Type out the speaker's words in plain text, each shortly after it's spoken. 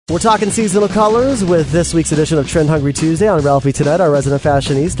We're talking seasonal colors with this week's edition of Trend Hungry Tuesday on Ralphie Tonight, our resident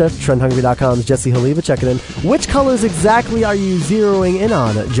fashionista. TrendHungry.com's Jessie Haliva checking in. Which colors exactly are you zeroing in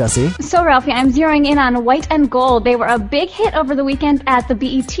on, Jessie? So, Ralphie, I'm zeroing in on white and gold. They were a big hit over the weekend at the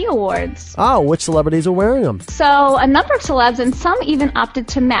BET Awards. Oh, which celebrities are wearing them? So, a number of celebs, and some even opted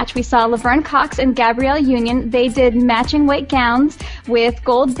to match. We saw Laverne Cox and Gabrielle Union. They did matching white gowns with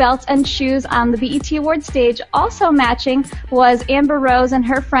gold belts and shoes on the BET Awards stage. Also matching was Amber Rose and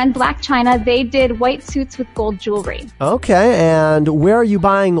her friend Black China. They did white suits with gold jewelry. Okay, and where are you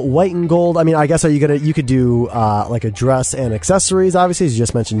buying white and gold? I mean, I guess you could do like a dress and accessories, obviously, as you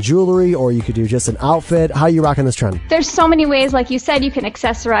just mentioned, jewelry, or you could do just an outfit. How are you rocking this trend? There's so many ways. Like you said, you can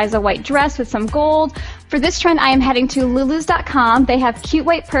accessorize a white dress with some gold. For this trend, I am heading to Lulus.com. They have cute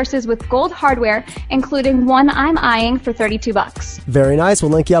white purses with gold hardware, including one I'm eyeing for $32. Very nice.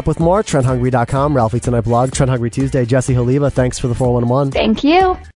 We'll link you up with more. TrendHungry.com, Ralphie Tonight blog, Trend Hungry Tuesday. Jessie Haliva, thanks for the 411. Thank you.